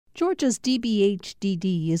Georgia's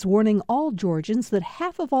DBHDD is warning all Georgians that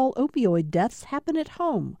half of all opioid deaths happen at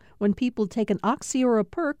home when people take an oxy or a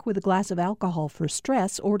perk with a glass of alcohol for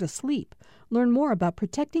stress or to sleep. Learn more about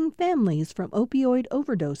protecting families from opioid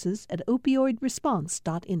overdoses at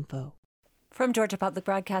opioidresponse.info. From Georgia Public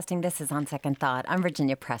Broadcasting, this is On Second Thought. I'm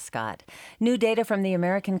Virginia Prescott. New data from the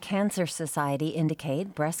American Cancer Society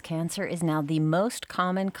indicate breast cancer is now the most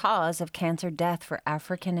common cause of cancer death for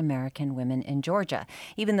African American women in Georgia,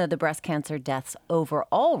 even though the breast cancer deaths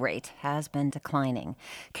overall rate has been declining.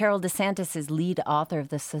 Carol DeSantis is lead author of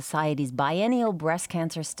the Society's biennial breast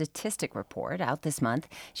cancer statistic report out this month.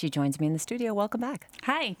 She joins me in the studio. Welcome back.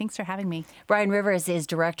 Hi, thanks for having me. Brian Rivers is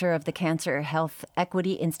director of the Cancer Health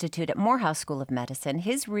Equity Institute at Morehouse School of Medicine.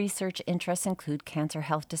 His research interests include cancer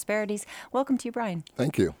health disparities. Welcome to you, Brian.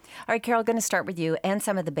 Thank you. All right, Carol, going to start with you and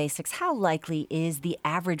some of the basics. How likely is the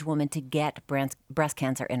average woman to get breast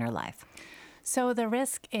cancer in her life? So the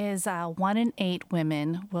risk is 1 in 8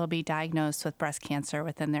 women will be diagnosed with breast cancer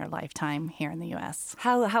within their lifetime here in the U.S.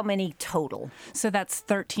 How many total? So that's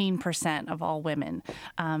 13% of all women.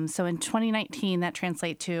 So in 2019, that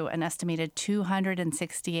translates to an estimated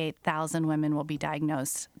 268,000 women will be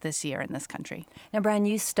diagnosed this year in this country. Now, Brian,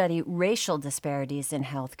 you study racial disparities in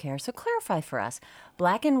healthcare. So clarify for us,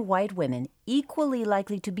 Black and white women equally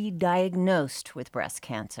likely to be diagnosed with breast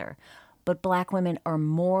cancer, but Black women are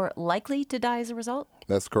more likely to die as a result?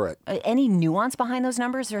 That's correct. Any nuance behind those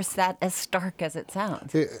numbers, or is that as stark as it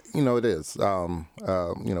sounds? It is.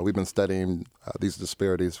 We've been studying these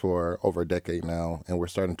disparities for over a decade now, and we're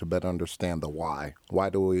starting to better understand the why.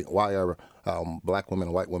 Why are Black women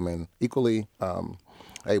and white women equally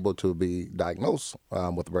able to be diagnosed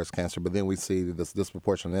with breast cancer, but then we see this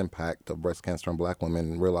disproportionate impact of breast cancer in Black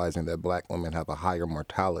women, realizing that Black women have a higher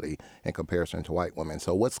mortality in comparison to white women.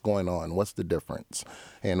 So what's going on? What's the difference?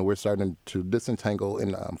 And we're starting to disentangle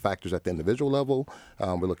in factors at the individual level.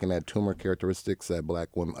 We're looking at tumor characteristics at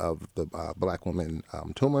Black women Black women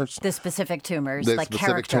tumors. The specific tumors, the like specific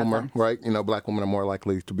character tumor, of them. right? Black women are more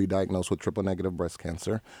likely to be diagnosed with triple-negative breast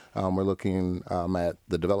cancer. We're looking at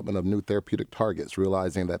the development of new therapeutic targets,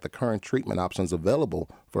 realizing that the current treatment options available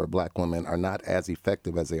for Black women are not as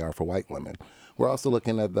effective as they are for white women. We're also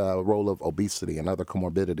looking at the role of obesity and other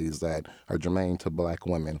comorbidities that are germane to Black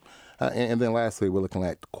women. And then lastly, we're looking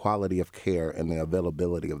at quality of care and the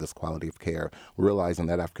availability of this quality of care, realizing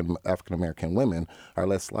that African-American women are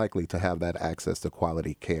less likely to have that access to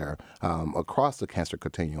quality care across the cancer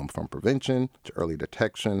continuum, from prevention to early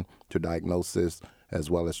detection to diagnosis, as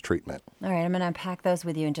well as treatment. All right, I'm going to unpack those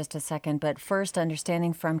with you in just a second. But first,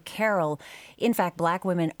 understanding from Carol, in fact, Black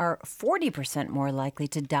women are 40% more likely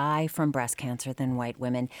to die from breast cancer than white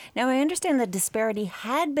women. Now, I understand the disparity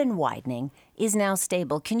had been widening, is now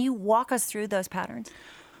stable. Can you walk us through those patterns?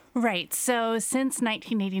 Right. So since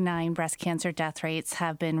 1989, breast cancer death rates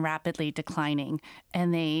have been rapidly declining,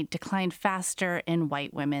 and they declined faster in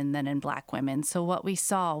white women than in Black women. So what we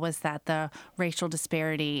saw was that the racial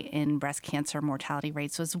disparity in breast cancer mortality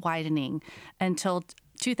rates was widening until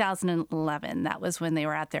 2011. That was when they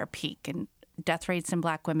were at their peak, and death rates in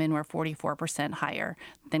Black women were 44% higher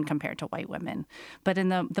than compared to white women. But in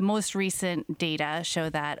the most recent data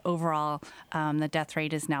show that overall the death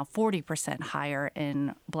rate is now 40% higher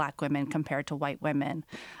in Black women compared to white women.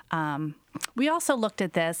 We also looked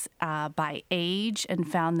at this by age and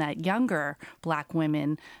found that younger Black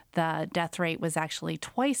women, the death rate was actually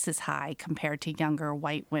twice as high compared to younger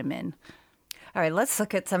white women. All right, let's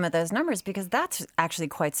look at some of those numbers, because that's actually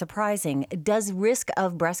quite surprising. Does risk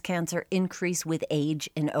of breast cancer increase with age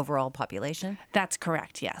in overall population? That's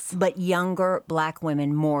correct, yes. But younger Black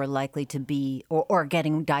women more likely to be or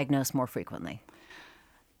getting diagnosed more frequently?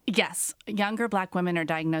 Yes, younger Black women are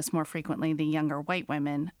diagnosed more frequently than younger white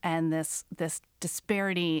women, and this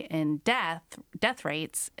disparity in death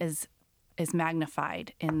rates is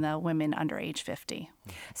magnified in the women under age 50.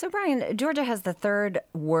 So, Brian, Georgia has the third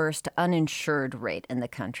worst uninsured rate in the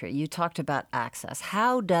country. You talked about access.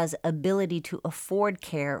 How does ability to afford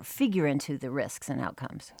care figure into the risks and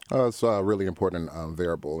outcomes? It's a really important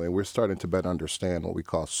variable, and we're starting to better understand what we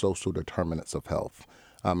call social determinants of health.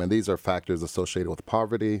 And these are factors associated with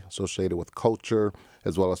poverty, associated with culture,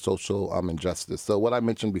 as well as social injustice. So what I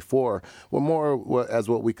mentioned before were more as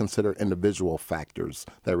what we consider individual factors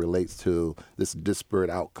that relates to this disparate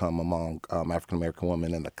outcome among African-American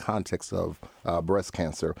women in the context of breast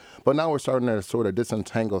cancer. But now we're starting to sort of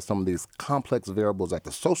disentangle some of these complex variables at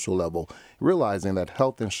the social level, realizing that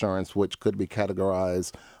health insurance, which could be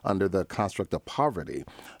categorized under the construct of poverty,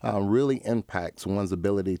 really impacts one's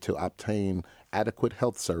ability to obtain adequate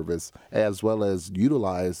health service, as well as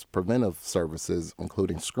utilize preventive services,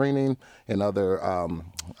 including screening and other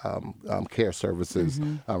care services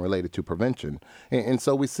related to prevention. And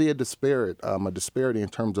so we see a disparity in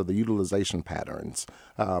terms of the utilization patterns.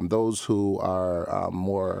 Those who are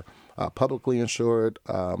more publicly insured,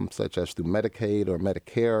 such as through Medicaid or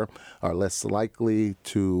Medicare, are less likely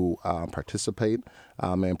to participate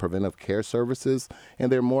in preventive care services, and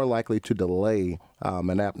they're more likely to delay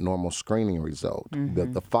an abnormal screening result,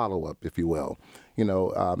 the follow-up, if you will.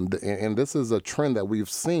 And this is a trend that we've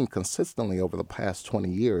seen consistently over the past 20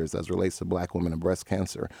 years as relates to Black women and breast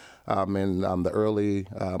cancer. In the early,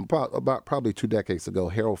 probably 2 decades ago,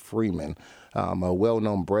 Harold Freeman, a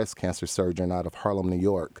well-known breast cancer surgeon out of Harlem, New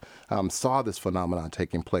York, saw this phenomenon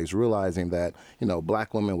taking place, realizing that,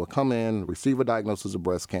 Black women would come in, receive a diagnosis of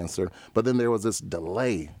breast cancer, but then there was this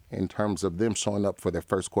delay in terms of them showing up for their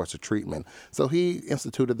first course of treatment. So he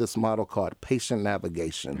instituted this model called patient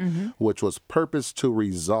navigation, which was purposed to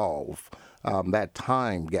resolve that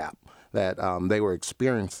time gap that they were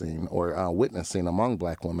experiencing or witnessing among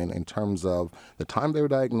Black women in terms of the time they were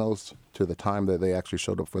diagnosed to the time that they actually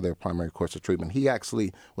showed up for their primary course of treatment. He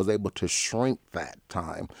actually was able to shrink that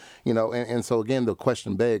time, and so again, the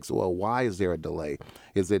question begs, well, why is there a delay?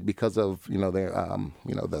 Is it because of,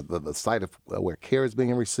 the site of where care is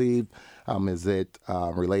being received? Is it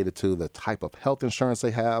related to the type of health insurance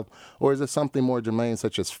they have? Or is it something more germane,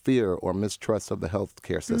 such as fear or mistrust of the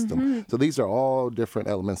healthcare system? So these are all different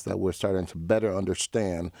elements that we're starting to better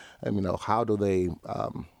understand. And, how do they,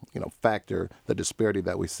 factor the disparity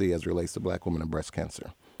that we see as it relates to Black women and breast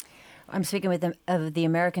cancer? I'm speaking with the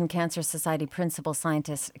American Cancer Society principal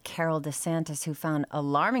scientist, Carol DeSantis, who found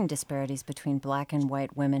alarming disparities between Black and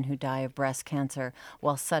white women who die of breast cancer,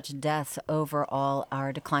 while such deaths overall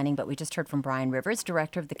are declining. But we just heard from Brian Rivers,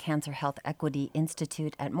 director of the Cancer Health Equity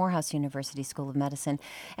Institute at Morehouse University School of Medicine.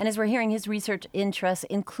 And as we're hearing, his research interests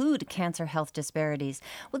include cancer health disparities.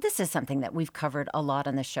 Well, this is something that we've covered a lot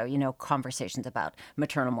on the show, conversations about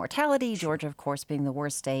maternal mortality, Georgia, of course, being the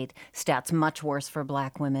worst state, stats much worse for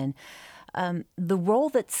Black women. The role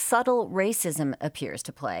that subtle racism appears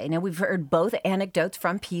to play. Now, we've heard both anecdotes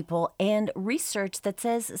from people and research that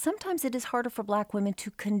says sometimes it is harder for Black women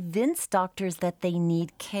to convince doctors that they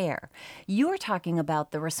need care. You're talking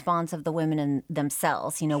about the response of the women in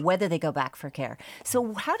themselves, whether they go back for care.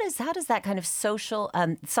 So how does that kind of social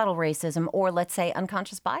subtle racism or, let's say,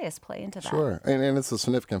 unconscious bias play into that? Sure, and it's a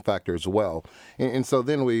significant factor as well. And so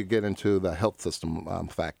then we get into the health system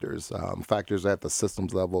factors at the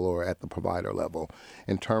systems level or at the provider level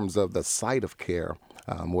in terms of the site of care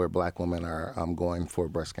where Black women are going for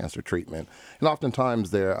breast cancer treatment. And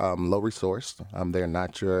oftentimes they're low resourced. They're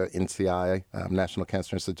not your NCI, National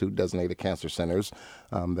Cancer Institute designated cancer centers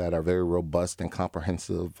that are very robust and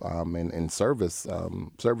comprehensive in services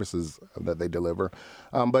that they deliver.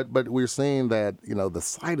 But we're seeing that, the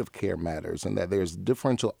site of care matters and that there's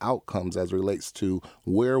differential outcomes as it relates to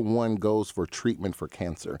where one goes for treatment for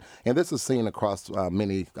cancer. And this is seen across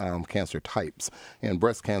many cancer types. And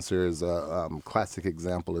breast cancer is a classic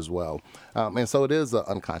example as well. And so it is an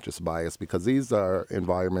unconscious bias because these are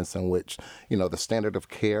environments in which, the standard of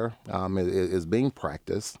care is being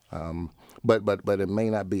practiced, but it may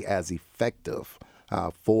not be as effective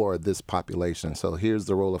for this population. So here's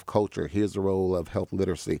the role of culture. Here's the role of health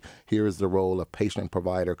literacy. Here's the role of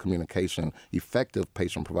patient-provider communication, effective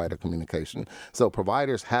patient-provider communication. So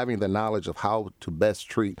providers having the knowledge of how to best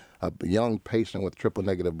treat a young patient with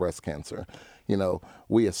triple-negative breast cancer,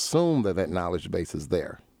 we assume that knowledge base is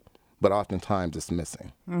there, but oftentimes it's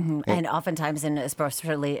missing. And oftentimes,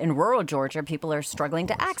 especially in rural Georgia, people are struggling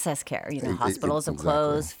to access care. Hospitals have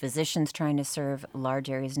closed, physicians trying to serve large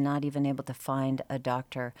areas, not even able to find a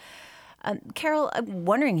doctor. Carol, I'm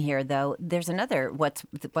wondering here, though, there's another, what's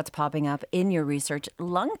popping up in your research,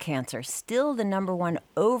 lung cancer, still the number one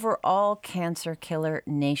overall cancer killer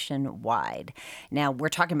nationwide. Now, we're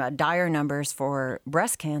talking about dire numbers for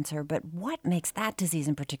breast cancer, but what makes that disease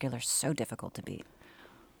in particular so difficult to beat?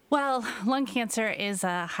 Well, lung cancer is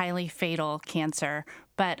a highly fatal cancer,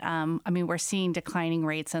 but we're seeing declining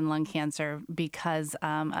rates in lung cancer because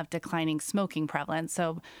of declining smoking prevalence.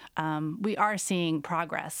 So we are seeing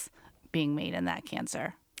progress being made in that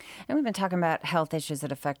cancer. And we've been talking about health issues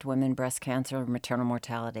that affect women, breast cancer, maternal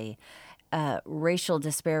mortality. racial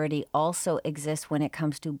disparity also exists when it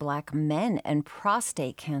comes to Black men and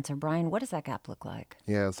prostate cancer. Brian, what does that gap look like?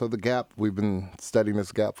 Yeah, so the gap, we've been studying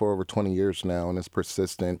this gap for over 20 years now, and it's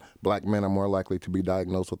persistent. Black men are more likely to be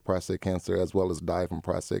diagnosed with prostate cancer as well as die from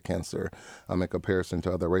prostate cancer in comparison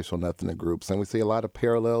to other racial and ethnic groups. And we see a lot of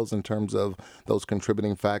parallels in terms of those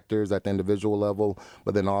contributing factors at the individual level,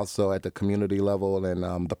 but then also at the community level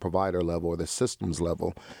and the provider level or the systems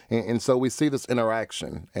level. And so we see this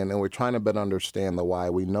interaction, and then we're trying to better understand the why.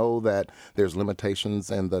 We know that there's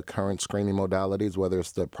limitations in the current screening modalities, whether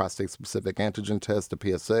it's the prostate-specific antigen test,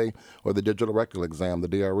 the PSA, or the digital rectal exam, the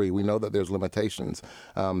DRE. We know that there's limitations.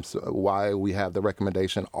 So why we have the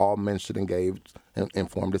recommendation all men should engage in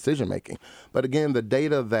informed decision-making. But again, the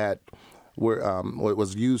data that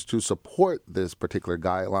was used to support this particular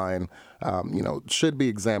guideline, should be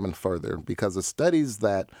examined further, because the studies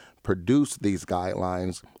that produced these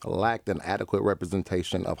guidelines lacked an adequate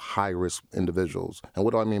representation of high-risk individuals. And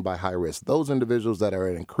what do I mean by high risk? Those individuals that are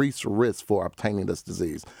at increased risk for obtaining this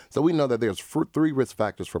disease. So we know that there's 3 risk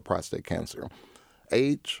factors for prostate cancer: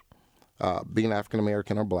 age, being African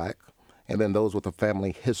American or Black, and then those with a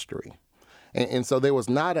family history. And so there was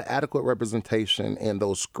not an adequate representation in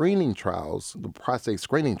those screening trials, the prostate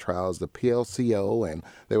screening trials, the PLCO, and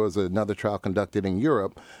there was another trial conducted in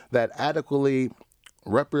Europe that adequately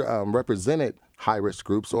represented high-risk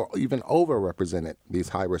groups or even overrepresented these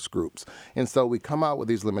high-risk groups. And so we come out with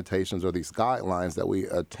these limitations or these guidelines that we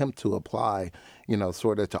attempt to apply,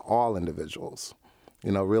 sort of to all individuals.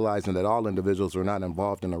 Realizing that all individuals are not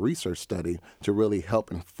involved in a research study to really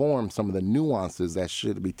help inform some of the nuances that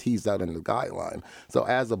should be teased out in the guideline. So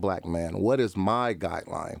as a Black man, what is my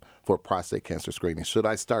guideline for prostate cancer screening? Should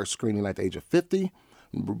I start screening at the age of 50,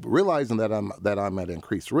 realizing that I'm at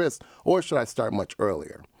increased risk, or should I start much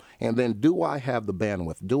earlier? And then do I have the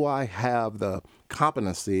bandwidth? Do I have the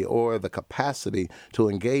competency or the capacity to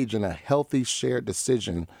engage in a healthy shared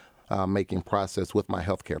decision making process with my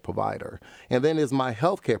healthcare provider? And then is my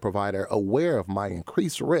healthcare provider aware of my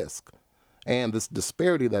increased risk and this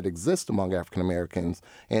disparity that exists among African Americans?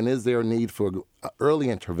 And is there a need for early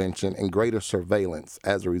intervention and greater surveillance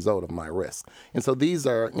as a result of my risk? And so these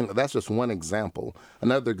are, that's just one example.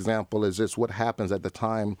 Another example is just what happens at the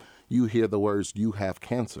time you hear the words, "you have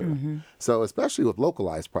cancer." Mm-hmm. So especially with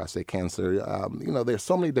localized prostate cancer, there's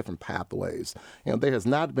so many different pathways. There has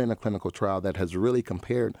not been a clinical trial that has really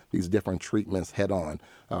compared these different treatments head on.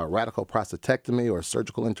 Radical prostatectomy or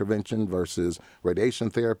surgical intervention versus radiation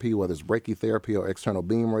therapy, whether it's brachytherapy or external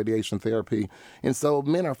beam radiation therapy. And so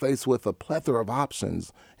men are faced with a plethora of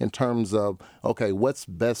options in terms of, okay, what's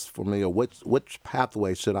best for me, or which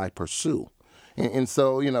pathway should I pursue? And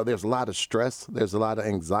so, there's a lot of stress. There's a lot of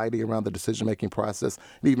anxiety around the decision-making process.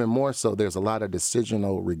 And even more so, there's a lot of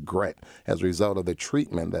decisional regret as a result of the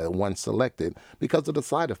treatment that one selected because of the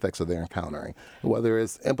side effects that they're encountering, whether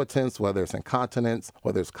it's impotence, whether it's incontinence,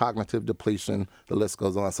 whether it's cognitive depletion, the list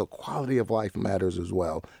goes on. So quality of life matters as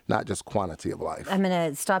well, not just quantity of life. I'm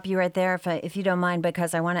going to stop you right there, if you don't mind,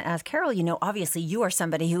 because I want to ask Carol, obviously you are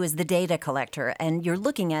somebody who is the data collector, and you're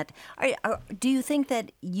looking at, do you think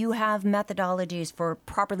that you have methodologies for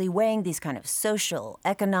properly weighing these kind of social,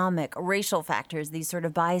 economic, racial factors, these sort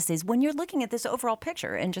of biases, when you're looking at this overall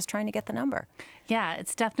picture and just trying to get the number? Yeah,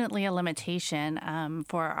 it's definitely a limitation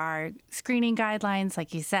for our screening guidelines.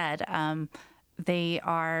 Like you said, they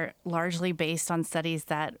are largely based on studies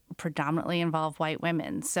that predominantly involve white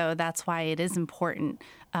women. So that's why it is important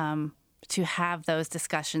to have those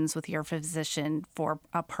discussions with your physician for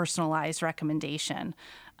a personalized recommendation.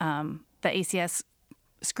 The ACS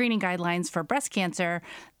screening guidelines for breast cancer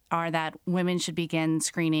are that women should begin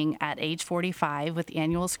screening at age 45 with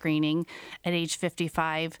annual screening. At age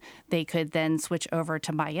 55, they could then switch over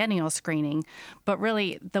to biennial screening. But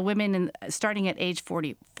really, the women starting at age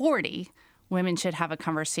 40, women should have a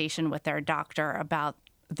conversation with their doctor about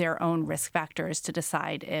their own risk factors to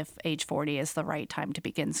decide if age 40 is the right time to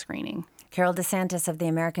begin screening. Carol DeSantis of the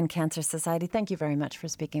American Cancer Society, thank you very much for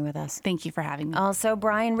speaking with us. Thank you for having me. Also,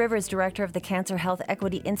 Brian Rivers, Director of the Cancer Health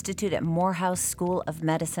Equity Institute at Morehouse School of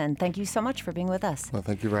Medicine. Thank you so much for being with us. Well,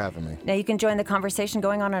 thank you for having me. Now, you can join the conversation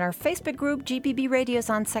going on in our Facebook group, GPB Radio's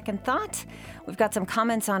On Second Thought. We've got some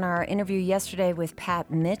comments on our interview yesterday with Pat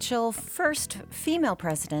Mitchell, first female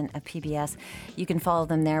president of PBS. You can follow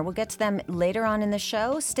them there. We'll get to them later on in the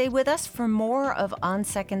show. Stay with us for more of On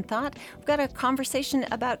Second Thought. We've got a conversation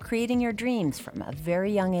about creating your dreams from a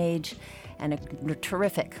very young age and a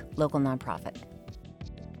terrific local nonprofit.